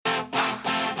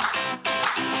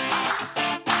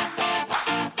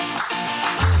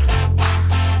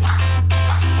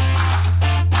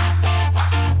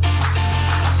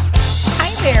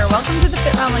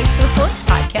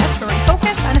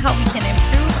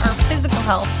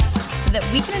health so that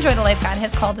we can enjoy the life God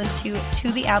has called us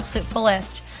to the absolute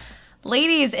fullest.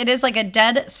 Ladies, it is like a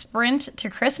dead sprint to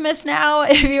Christmas now.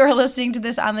 If you are listening to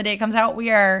this on the day it comes out,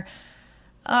 we are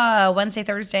Wednesday,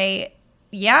 Thursday.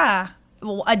 Yeah,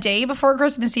 a day before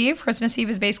Christmas Eve. Christmas Eve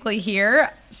is basically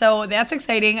here. So that's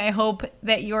exciting. I hope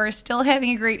that you're still having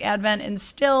a great Advent and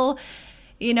still,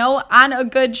 on a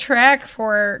good track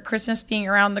for Christmas being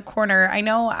around the corner. I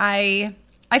know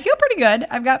I feel pretty good.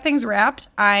 I've got things wrapped.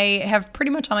 I have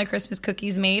pretty much all my Christmas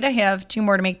cookies made. I have 2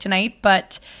 more to make tonight,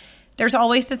 but there's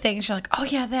always the things you're like, oh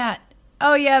yeah, that.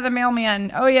 Oh yeah, the mailman.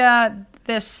 Oh yeah,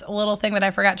 this little thing that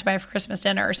I forgot to buy for Christmas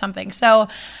dinner or something. So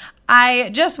I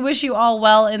just wish you all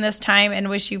well in this time and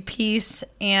wish you peace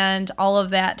and all of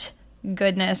that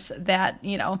goodness that,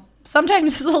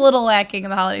 sometimes is a little lacking in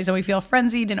the holidays and we feel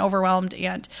frenzied and overwhelmed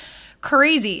and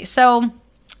crazy. So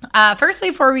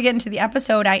firstly, before we get into the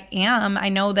episode, I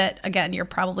know that, again, you're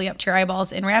probably up to your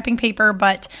eyeballs in wrapping paper,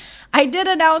 but I did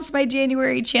announce my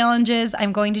January challenges.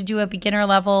 I'm going to do a beginner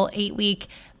level 8-week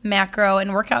macro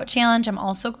and workout challenge. I'm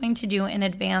also going to do an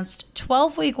advanced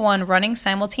 12-week one running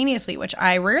simultaneously, which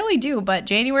I rarely do, but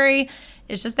January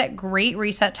is just that great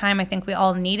reset time. I think we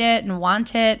all need it and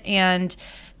want it, and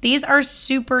these are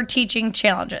super teaching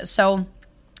challenges. So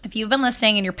if you've been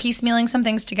listening and you're piecemealing some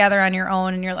things together on your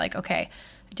own and you're like, okay,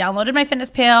 I downloaded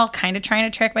MyFitnessPal, kind of trying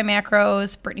to track my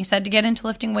macros. Brittany said to get into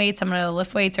lifting weights. I'm going to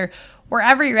lift weights, or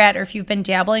wherever you're at, or if you've been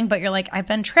dabbling, but you're like, I've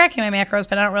been tracking my macros,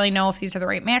 but I don't really know if these are the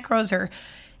right macros or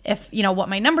if, what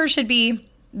my numbers should be.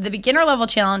 The beginner level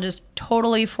challenge is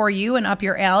totally for you and up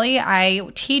your alley. I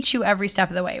teach you every step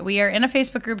of the way. We are in a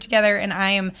Facebook group together and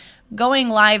I am going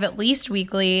live at least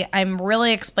weekly. I'm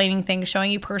really explaining things,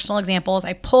 showing you personal examples.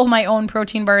 I pull my own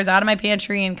protein bars out of my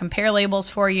pantry and compare labels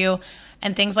for you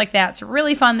and things like that. It's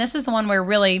really fun. This is the one where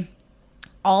really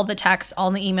all the texts,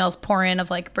 all the emails pour in of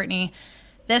like, Brittany,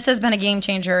 this has been a game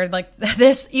changer. Like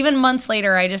this, even months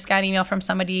later, I just got an email from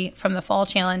somebody from the fall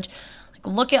challenge.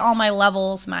 Look at all my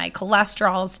levels, my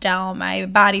cholesterol's down, my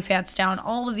body fat's down,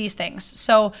 all of these things.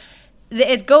 So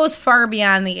it goes far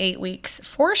beyond the 8 weeks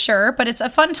for sure, but it's a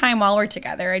fun time while we're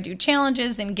together. I do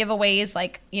challenges and giveaways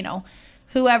like,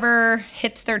 whoever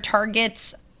hits their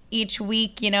targets each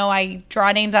week, I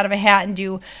draw names out of a hat and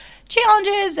do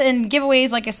challenges and giveaways,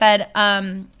 like I said,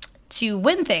 to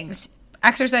win things.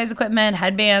 Exercise equipment,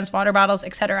 headbands, water bottles,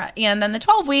 etc. And then the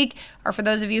 12-week are for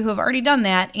those of you who have already done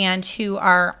that and who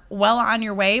are well on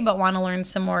your way but want to learn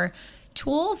some more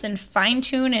tools and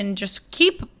fine-tune and just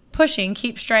keep pushing,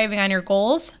 keep striving on your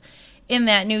goals in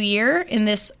that new year, in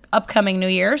this upcoming new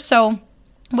year. So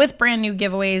with brand new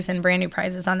giveaways and brand new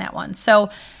prizes on that one. So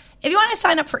if you want to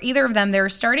sign up for either of them, they're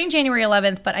starting January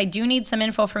 11th, but I do need some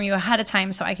info from you ahead of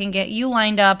time so I can get you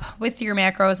lined up with your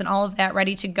macros and all of that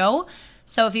ready to go.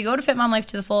 So if you go to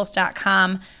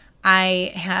fitmomlifetothefullest.com,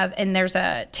 there's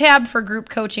a tab for group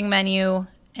coaching menu,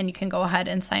 and you can go ahead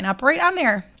and sign up right on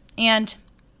there and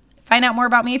find out more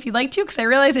about me if you'd like to, because I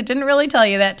realize I didn't really tell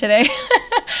you that today.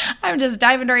 I'm just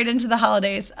diving right into the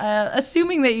holidays,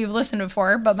 assuming that you've listened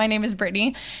before, but my name is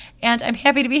Brittany, and I'm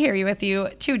happy to be here with you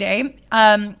today.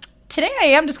 Today I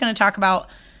am just going to talk about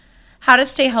how to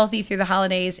stay healthy through the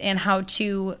holidays and how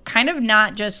to kind of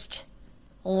not just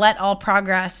let all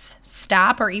progress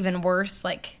stop or even worse,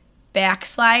 like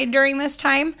backslide during this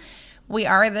time.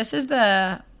 This is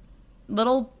the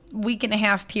little week and a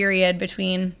half period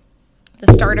between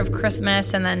the start of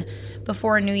Christmas and then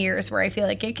before New Year's where I feel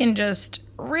like it can just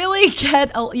really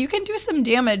you can do some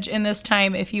damage in this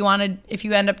time if you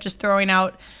end up just throwing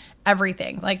out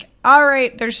everything. Like, all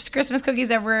right, there's just Christmas cookies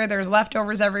everywhere, there's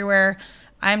leftovers everywhere,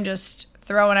 I'm just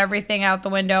throwing everything out the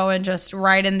window and just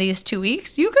ride in these 2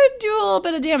 weeks. You could do a little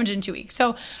bit of damage in 2 weeks.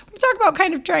 So we talk about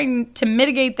kind of trying to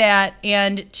mitigate that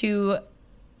and to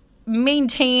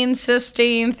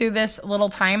sustain through this little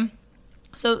time.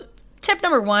 So tip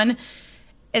number 1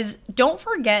 is don't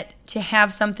forget to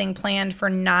have something planned for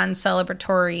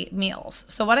non-celebratory meals.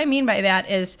 So what I mean by that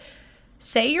is,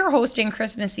 say you're hosting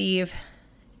Christmas Eve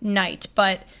night,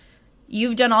 but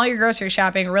you've done all your grocery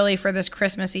shopping really for this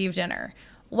Christmas Eve dinner.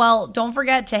 Well, don't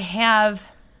forget to have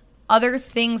other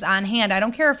things on hand. I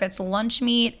don't care if it's lunch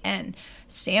meat and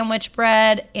sandwich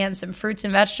bread and some fruits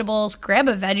and vegetables. Grab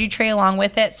a veggie tray along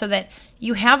with it so that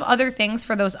you have other things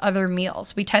for those other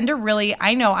meals. We tend to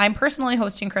I know I'm personally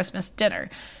hosting Christmas dinner.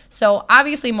 So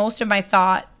obviously most of my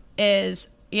thought is,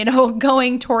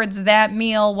 going towards that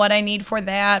meal, what I need for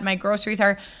that, my groceries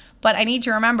are, but I need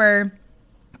to remember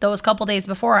those couple days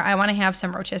before, I want to have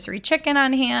some rotisserie chicken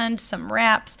on hand, some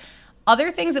wraps,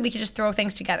 other things that we could just throw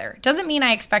things together. Doesn't mean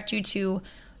I expect you to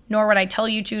nor would I tell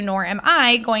you to, nor am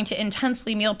I going to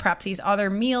intensely meal prep these other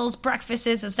meals, breakfasts.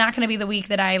 It's not going to be the week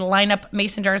that I line up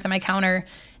mason jars on my counter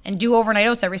and do overnight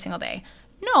oats every single day.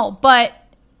 No, but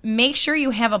make sure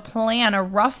you have a plan, a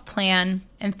rough plan,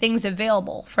 and things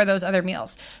available for those other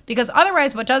meals. Because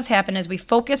otherwise what does happen is we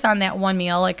focus on that one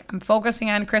meal. Like I'm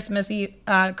focusing on Christmas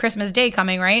Day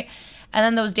coming, right? And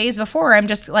then those days before, I'm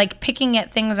just like picking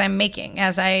at things I'm making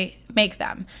as I make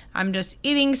them. I'm just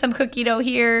eating some cookie dough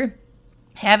here,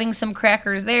 having some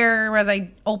crackers there as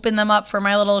I open them up for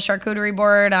my little charcuterie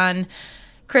board on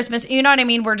Christmas. You know what I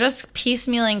mean? We're just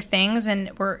piecemealing things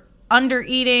and we're under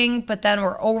eating, but then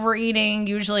we're overeating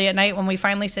usually at night when we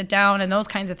finally sit down and those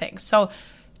kinds of things. So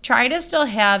try to still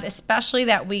have, especially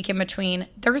that week in between,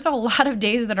 there's a lot of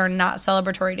days that are not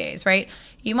celebratory days, right?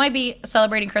 You might be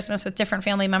celebrating Christmas with different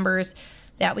family members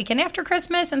that weekend after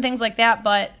Christmas and things like that,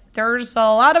 but there's a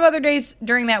lot of other days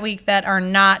during that week that are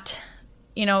not,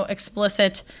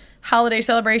 explicit holiday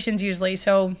celebrations usually.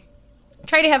 So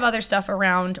try to have other stuff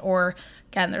around, or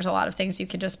again, there's a lot of things you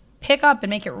can just pick up and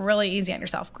make it really easy on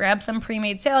yourself. Grab some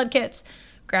pre-made salad kits,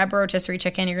 grab a rotisserie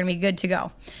chicken, you're going to be good to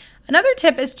go. Another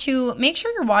tip is to make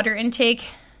sure your water intake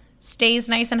stays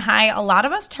nice and high. A lot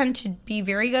of us tend to be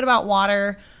very good about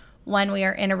water when we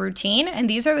are in a routine, and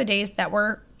these are the days that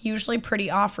we're usually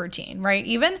pretty off routine, right?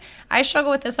 Even I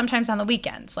struggle with this sometimes on the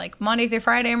weekends. Like Monday through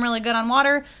Friday, I'm really good on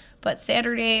water, but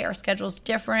Saturday, our schedule's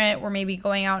different. We're maybe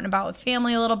going out and about with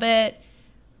family a little bit.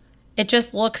 It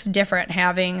just looks different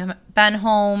having been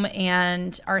home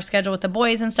and our schedule with the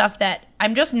boys and stuff, that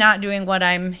I'm just not doing what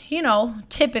I'm,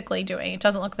 typically doing. It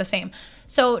doesn't look the same.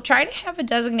 So try to have a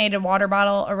designated water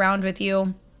bottle around with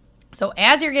you. So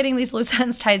as you're getting these loose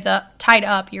ends tied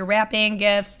up, you're wrapping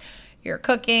gifts, you're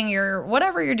cooking, you're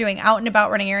whatever you're doing out and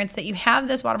about running errands, that you have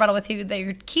this water bottle with you, that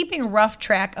you're keeping rough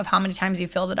track of how many times you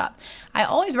filled it up. I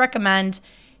always recommend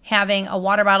having a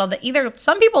water bottle that either,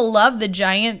 some people love the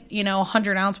giant,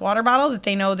 100-ounce water bottle that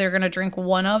they know they're going to drink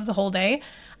one of the whole day.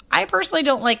 I personally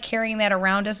don't like carrying that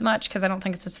around as much because I don't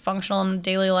think it's as functional in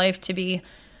daily life to be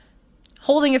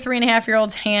holding a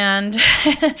 3.5-year-old's hand,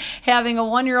 having a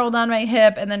 1-year-old on my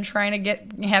hip, and then trying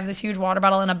to have this huge water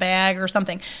bottle in a bag or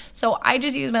something. So I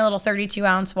just use my little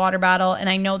 32-ounce water bottle, and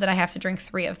I know that I have to drink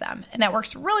 3 of them. And that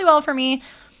works really well for me.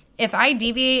 If I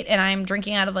deviate and I'm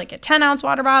drinking out of like a 10-ounce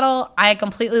water bottle, I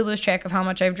completely lose track of how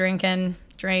much I've drunk,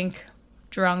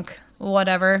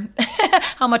 whatever,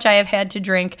 how much I have had to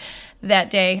drink that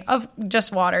day of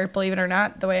just water, believe it or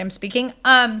not, the way I'm speaking.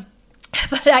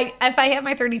 But if I have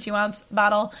my 32-ounce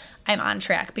bottle, I'm on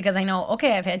track because I know,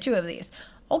 okay, I've had 2 of these.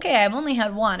 Okay, I've only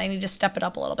had 1. I need to step it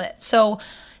up a little bit. So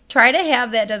try to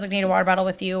have that designated water bottle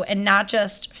with you and not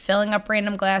just filling up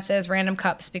random glasses, random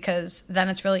cups, because then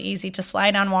it's really easy to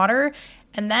slide on water.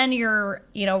 And then you're,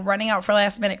 running out for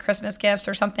last minute Christmas gifts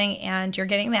or something, and you're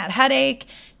getting that headache.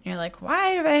 And you're like,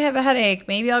 why do I have a headache?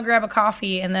 Maybe I'll grab a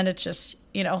coffee. And then it's just,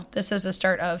 this is the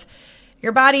start of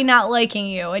your body not liking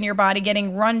you and your body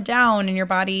getting run down and your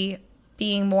body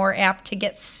being more apt to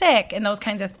get sick and those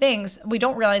kinds of things. We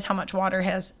don't realize how much water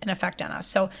has an effect on us.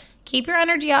 So keep your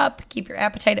energy up, keep your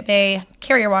appetite at bay,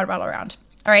 carry your water bottle around.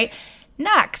 All right.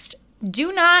 Next,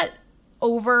 do not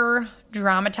over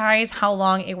dramatize how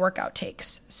long a workout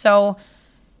takes. So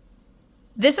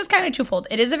this is kind of twofold.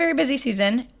 It is a very busy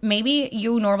season. Maybe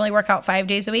you normally work out 5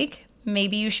 days a week.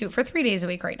 Maybe you shoot for 3 days a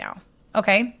week right now.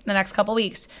 Okay. The next couple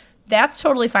weeks. That's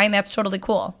totally fine. That's totally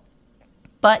cool.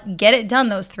 But get it done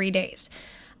those 3 days.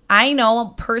 I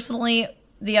know personally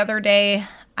the other day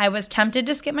I was tempted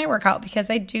to skip my workout because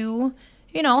I do,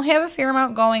 have a fair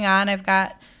amount going on. I've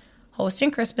got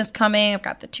hosting Christmas coming. I've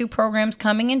got the 2 programs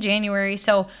coming in January.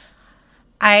 So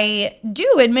I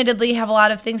do admittedly have a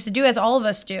lot of things to do, as all of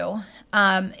us do.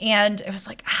 And it was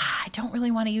like, I don't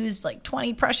really want to use like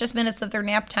 20 precious minutes of their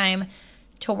nap time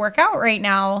to work out right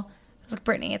now. I was like,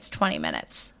 Brittany, it's 20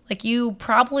 minutes. Like, you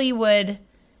probably would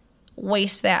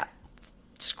waste that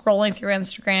scrolling through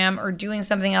Instagram or doing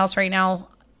something else right now.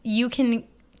 You can,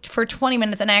 for 20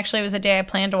 minutes, and actually it was a day I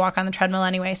planned to walk on the treadmill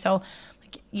anyway, so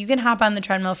you can hop on the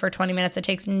treadmill for 20 minutes. It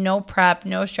takes no prep,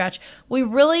 no stretch. We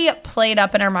really play it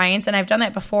up in our minds, and I've done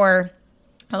that before.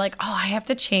 We're like, I have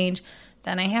to change,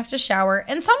 then I have to shower.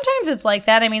 And sometimes it's like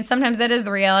that. I mean, sometimes that is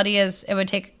the reality, is it would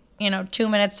take, 2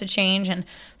 minutes to change and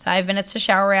 5 minutes to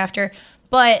shower after.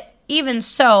 But even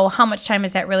so, how much time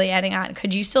is that really adding on?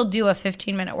 Could you still do a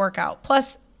 15-minute workout?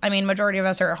 Plus, majority of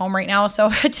us are at home right now. So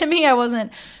to me, I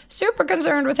wasn't super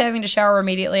concerned with having to shower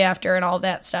immediately after and all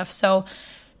that stuff. So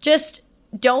just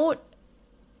don't,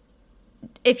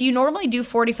 if you normally do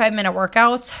 45-minute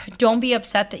workouts, don't be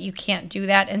upset that you can't do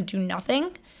that and do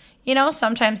nothing.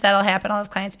 Sometimes that'll happen. I'll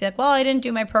have clients be like, well, I didn't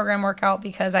do my program workout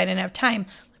because I didn't have time.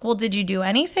 well, did you do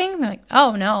anything? They're like,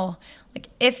 oh, no. Like,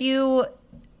 if you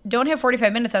don't have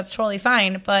 45 minutes, that's totally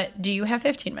fine. But do you have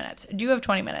 15 minutes? Do you have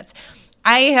 20 minutes?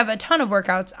 I have a ton of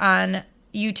workouts on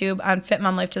YouTube on Fit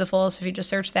Mom Life to the Fullest, if you just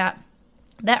search that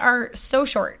are so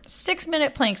short.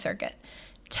 6-minute plank circuit,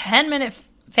 10-minute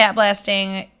fat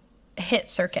blasting HIIT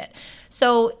circuit.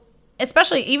 So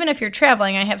especially even if you're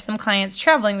traveling, I have some clients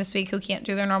traveling this week who can't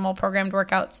do their normal programmed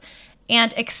workouts,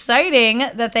 and exciting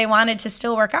that they wanted to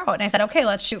still work out. And I said, okay,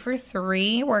 let's shoot for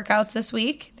 3 workouts this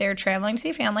week. They're traveling to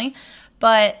see family,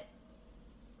 but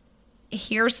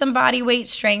here's some body weight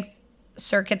strength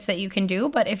circuits that you can do.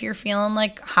 But if you're feeling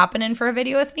like hopping in for a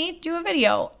video with me, do a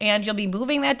video, and you'll be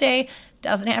moving that day.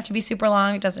 Doesn't have to be super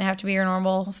long. It doesn't have to be your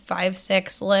normal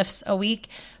 5-6 lifts a week,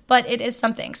 but it is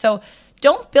something. So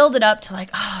don't build it up to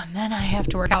like, oh, and then I have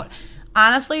to work out.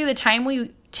 Honestly, the time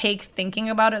we take thinking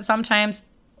about it sometimes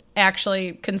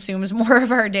actually consumes more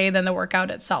of our day than the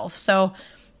workout itself. So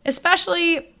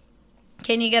especially,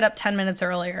 can you get up 10 minutes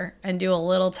earlier and do a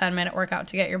little 10-minute workout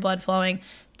to get your blood flowing,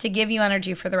 to give you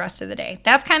energy for the rest of the day?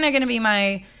 That's kind of going to be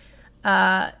my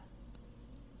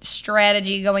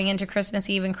strategy going into Christmas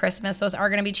Eve and Christmas. Those are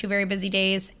going to be 2 very busy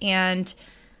days. And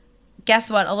guess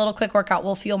what? A little quick workout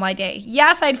will fuel my day.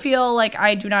 Yes, I'd feel like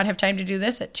I do not have time to do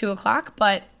this at 2 o'clock,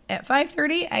 but at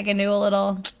 5:30, I can do a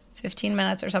little 15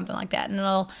 minutes or something like that. And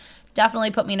it'll definitely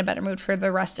put me in a better mood for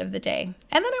the rest of the day. And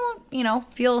then I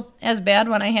won't, feel as bad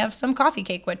when I have some coffee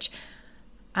cake, which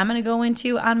I'm going to go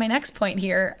into on my next point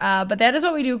here. But that is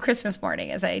what we do Christmas morning,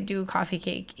 is I do coffee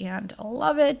cake, and I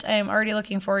love it. I am already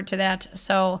looking forward to that.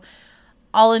 So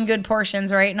all in good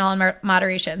portions, right? And all in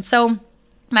moderation. So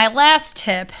my last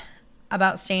tip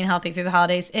about staying healthy through the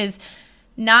holidays is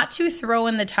not to throw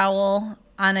in the towel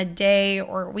on a day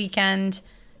or weekend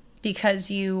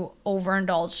because you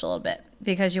overindulged a little bit,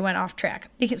 because you went off track.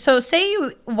 So say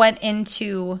you went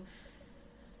into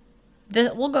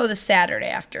we'll go the Saturday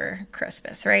after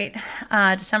Christmas, right?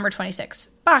 December 26th,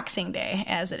 Boxing Day,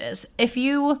 as it is. If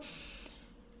you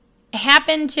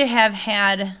happen to have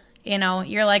had,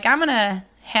 you're like, I'm going to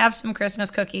have some Christmas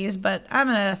cookies, but I'm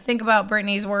going to think about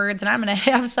Brittany's words, and I'm going to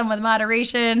have some with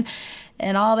moderation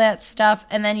and all that stuff.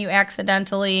 And then you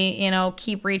accidentally,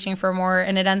 keep reaching for more,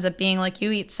 and it ends up being like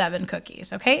you eat 7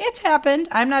 cookies. Okay. It's happened.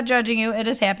 I'm not judging you. It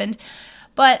has happened.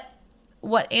 But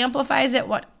what amplifies it,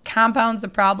 what compounds the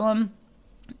problem,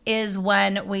 is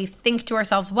when we think to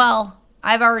ourselves, well,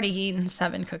 I've already eaten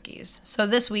 7 cookies, so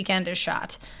this weekend is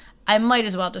shot. I might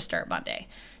as well just start Monday.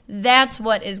 That's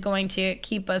what is going to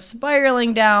keep us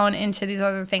spiraling down into these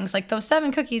other things. Like those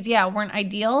 7 cookies, weren't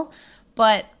ideal,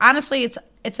 but honestly,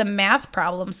 it's a math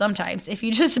problem sometimes. If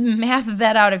you just math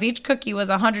that out, if each cookie was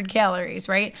 100 calories,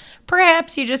 right?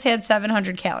 Perhaps you just had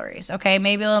 700 calories, okay?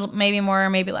 Maybe a little, maybe more,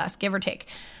 maybe less, give or take.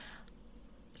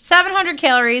 700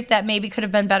 calories that maybe could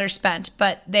have been better spent,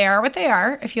 but they are what they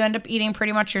are. If you end up eating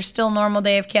pretty much your still normal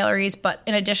day of calories, but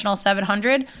an additional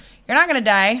 700, you're not going to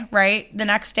die, right? The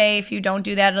next day, if you don't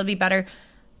do that, it'll be better.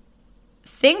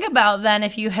 Think about then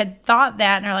if you had thought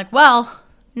that and are like, well,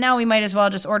 now we might as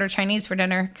well just order Chinese for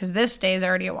dinner because this day is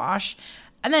already a wash.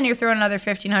 And then you're throwing another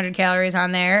 1,500 calories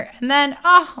on there. And then,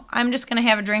 I'm just going to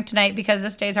have a drink tonight because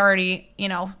this day's already,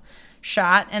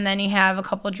 shot. And then you have a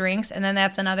couple drinks, and then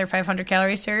that's another 500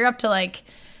 calories. So you're up to like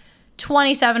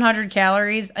 2,700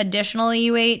 calories additionally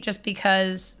you ate, just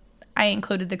because I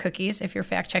included the cookies, if you're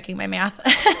fact checking my math.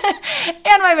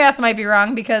 And my math might be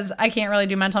wrong because I can't really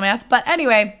do mental math. But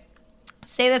anyway,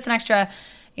 say that's an extra,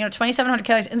 2,700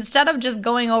 calories. Instead of just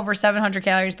going over 700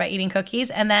 calories by eating cookies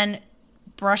and then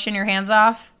brushing your hands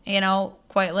off,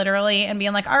 quite literally, and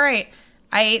being like, all right,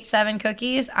 I ate 7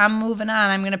 cookies, I'm moving on.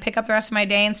 I'm going to pick up the rest of my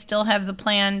day and still have the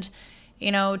planned,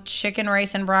 chicken,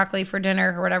 rice, and broccoli for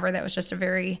dinner or whatever. That was just a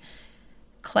very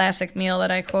classic meal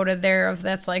that I quoted there of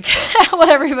that's like what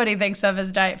everybody thinks of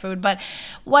as diet food. But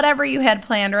whatever you had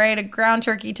planned, right? A ground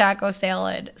turkey taco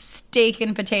salad, steak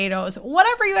and potatoes,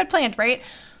 whatever you had planned, right?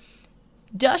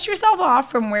 Dust yourself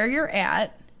off from where you're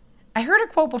at. I heard a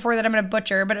quote before that I'm going to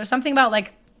butcher, but it was something about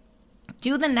like,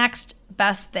 do the next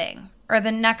best thing or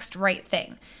the next right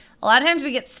thing. A lot of times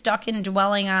we get stuck in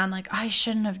dwelling on like, I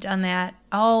shouldn't have done that.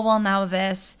 Oh, well, now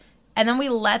this. And then we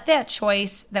let that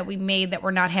choice that we made that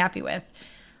we're not happy with,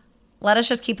 let us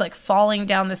just keep like falling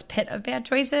down this pit of bad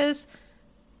choices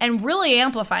and really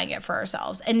amplifying it for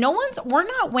ourselves. And we're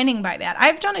not winning by that.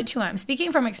 I've done it too. I'm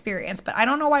speaking from experience, but I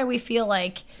don't know why we feel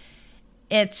like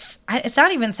it's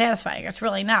not even satisfying. It's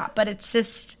really not, but it's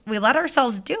just, we let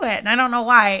ourselves do it. And I don't know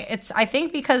why. I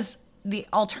think because the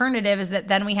alternative is that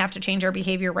then we have to change our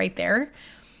behavior right there,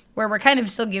 where we're kind of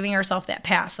still giving ourselves that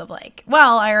pass of like,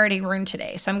 well, I already ruined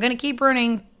today, so I'm going to keep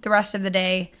ruining the rest of the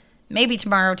day. maybe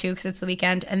tomorrow too because it's the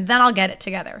weekend, and then I'll get it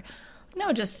together.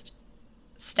 No, just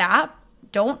stop.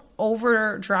 Don't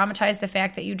over dramatize the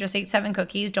fact that you just ate 7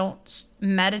 cookies. Don't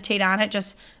meditate on it.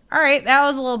 Just, all right, that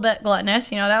was a little bit gluttonous.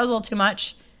 That was a little too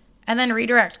much. And then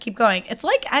redirect. Keep going. It's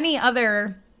like any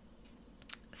other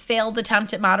failed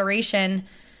attempt at moderation.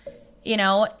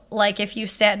 Like if you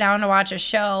sat down to watch a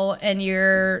show and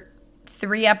you're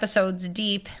 3 episodes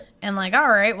deep and like, all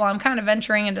right, well, I'm kind of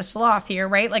venturing into sloth here,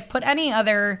 right? Like put any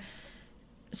other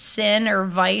sin or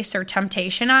vice or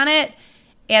temptation on it.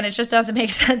 And it just doesn't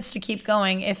make sense to keep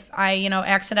going. If I,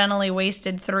 accidentally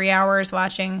wasted 3 hours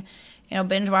watching,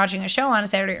 binge watching a show on a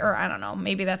Saturday, or I don't know,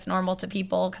 maybe that's normal to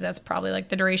people because that's probably like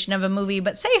the duration of a movie,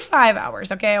 but say 5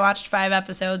 hours, okay? I watched 5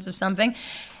 episodes of something.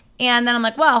 And then I'm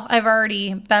like, well, I've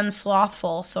already been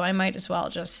slothful, so I might as well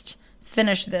just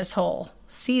finish this whole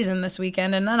season this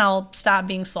weekend, and then I'll stop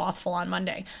being slothful on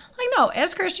Monday. Like, no,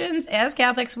 as Christians, as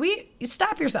Catholics, you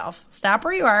stop yourself. Stop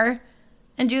where you are.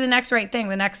 And do the next right thing,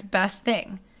 the next best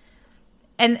thing.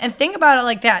 And think about it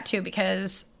like that, too,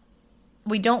 because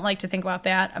we don't like to think about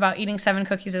that, about eating 7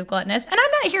 cookies as gluttonous. And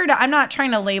I'm not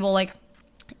trying to label, like,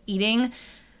 eating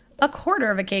a quarter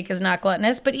of a cake is not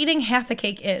gluttonous, but eating half a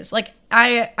cake is. Like,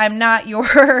 I'm not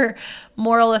your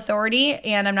moral authority,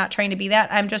 and I'm not trying to be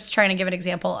that. I'm just trying to give an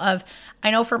example of,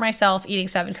 I know for myself, eating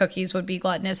 7 cookies would be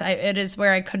gluttonous. It is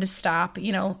where I could stop.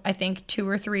 I think 2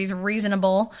 or 3 is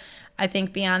reasonable. I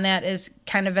think beyond that is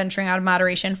kind of venturing out of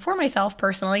moderation for myself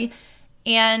personally.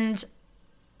 And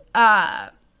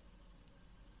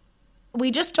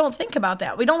we just don't think about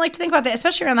that. We don't like to think about that,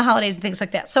 especially around the holidays and things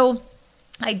like that. So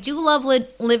I do love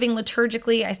living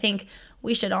liturgically. I think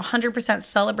we should 100%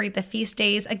 celebrate the feast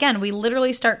days. Again, we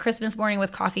literally start Christmas morning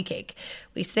with coffee cake.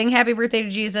 We sing happy birthday to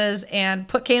Jesus and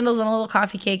put candles in a little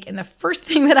coffee cake. And the first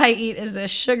thing that I eat is this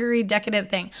sugary,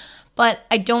 decadent thing. But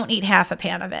I don't eat half a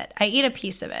pan of it. I eat a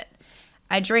piece of it.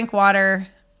 I drink water,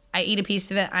 I eat a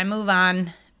piece of it, I move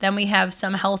on. Then we have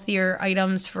some healthier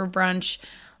items for brunch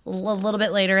a little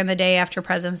bit later in the day after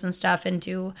presents and stuff.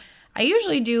 I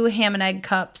usually do ham and egg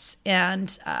cups and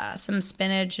some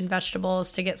spinach and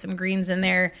vegetables to get some greens in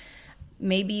there.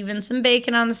 Maybe even some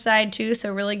bacon on the side too,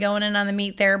 so really going in on the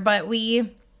meat there. But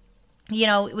we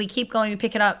keep going, we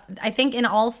pick it up. I think in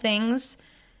all things,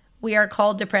 we are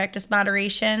called to practice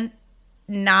moderation,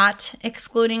 not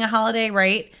excluding a holiday,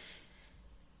 right?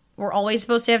 We're always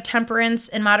supposed to have temperance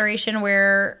and moderation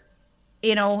where,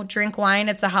 drink wine,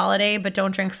 it's a holiday, but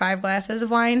don't drink 5 glasses of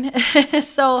wine.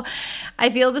 So I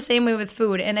feel the same way with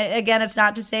food. And again, it's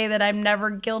not to say that I'm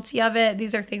never guilty of it.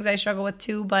 These are things I struggle with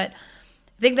too, but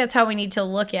I think that's how we need to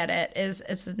look at it is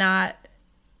it's not,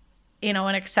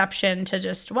 an exception to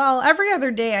just, well, every other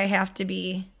day I have to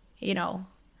be,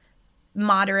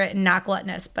 moderate and not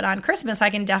gluttonous, but on Christmas I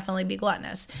can definitely be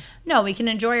gluttonous. No, we can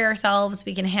enjoy ourselves.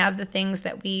 We can have the things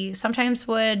that we sometimes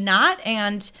would not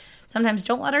and sometimes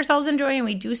don't let ourselves enjoy, and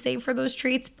we do save for those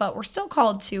treats, but we're still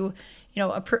called to,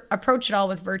 approach it all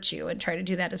with virtue and try to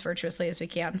do that as virtuously as we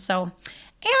can. So,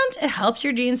 and it helps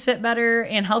your jeans fit better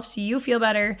and helps you feel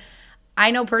better.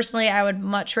 I know personally I would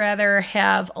much rather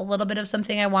have a little bit of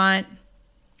something I want,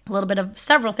 a little bit of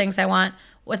several things I want,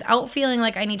 without feeling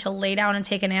like I need to lay down and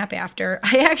take a nap after.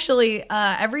 I actually,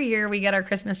 every year we get our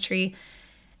Christmas tree.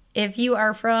 If you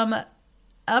are from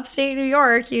upstate New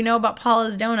York, you know about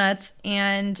Paula's Donuts,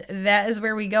 and that is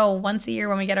where we go once a year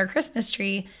when we get our Christmas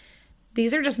tree.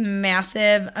 These are just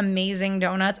massive, amazing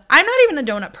donuts. I'm not even a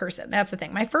donut person. That's the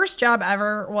thing. My first job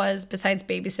ever was, besides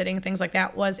babysitting, things like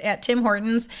that, was at Tim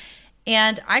Hortons,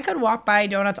 and I could walk by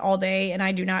donuts all day, and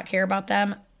I do not care about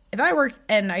them. If I worked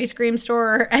at an ice cream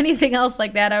store or anything else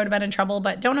like that, I would have been in trouble,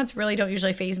 but donuts really don't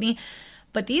usually faze me.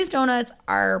 But these donuts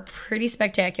are pretty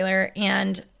spectacular,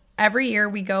 and every year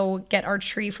we go get our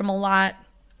tree from a lot,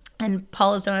 and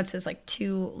Paula's Donuts is like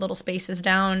 2 little spaces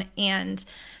down, and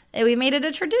we made it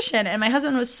a tradition. And my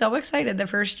husband was so excited the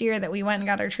first year that we went and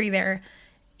got our tree there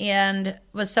and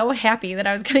was so happy that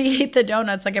I was going to eat the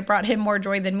donuts. Like, it brought him more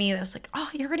joy than me. I was like, oh,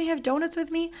 you're going to have donuts with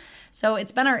me? So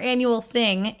it's been our annual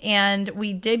thing, and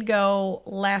we did go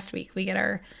last week. We get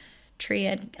our tree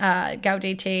at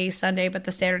Gaudete Sunday, but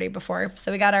the Saturday before.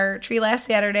 So we got our tree last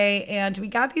Saturday, and we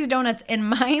got these donuts, and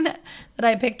mine that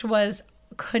I picked was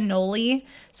cannoli.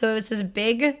 So it was this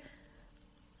big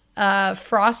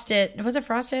frosted, was it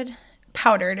frosted?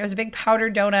 Powdered. It was a big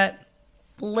powdered donut,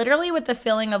 literally with the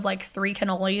filling of like 3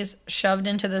 cannolis shoved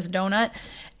into this donut.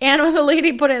 And when the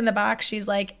lady put it in the box, she's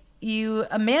like,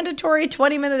 a mandatory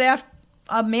 20-minute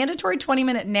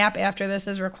nap after this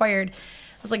is required.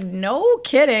 was like, no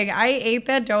kidding. I ate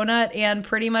that donut and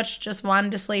pretty much just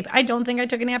wanted to sleep. I don't think I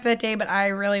took a nap that day, but I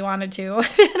really wanted to.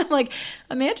 And I'm like,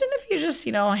 imagine if you just,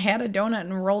 had a donut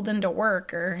and rolled into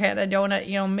work, or had a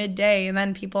donut, midday, and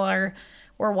then people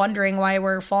we're wondering why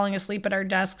we're falling asleep at our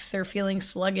desks or feeling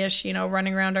sluggish,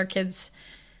 running around our kids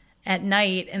at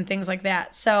night and things like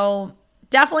that. So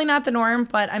definitely not the norm,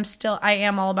 but I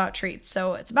am all about treats.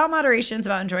 So it's about moderation. It's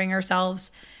about enjoying ourselves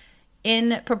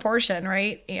in proportion,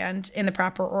 right? And in the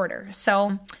proper order.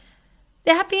 So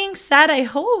that being said, I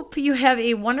hope you have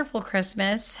a wonderful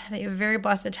Christmas, that you have a very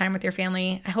blessed time with your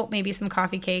family. I hope maybe some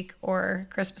coffee cake or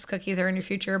Christmas cookies are in your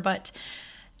future, but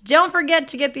don't forget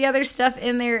to get the other stuff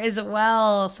in there as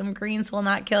well. Some greens will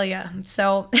not kill you.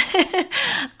 So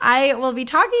I will be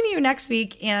talking to you next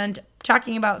week and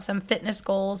talking about some fitness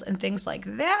goals and things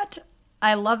like that.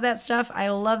 I love that stuff. I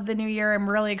love the new year. I'm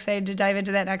really excited to dive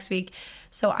into that next week.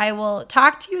 So I will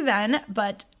talk to you then,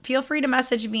 but feel free to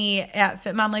message me at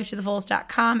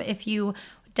fitmomlifetothefullest.com if you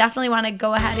definitely want to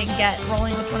go ahead and get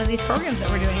rolling with one of these programs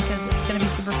that we're doing, because it's going to be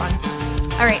super fun.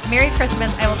 All right. Merry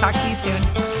Christmas. I will talk to you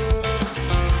soon.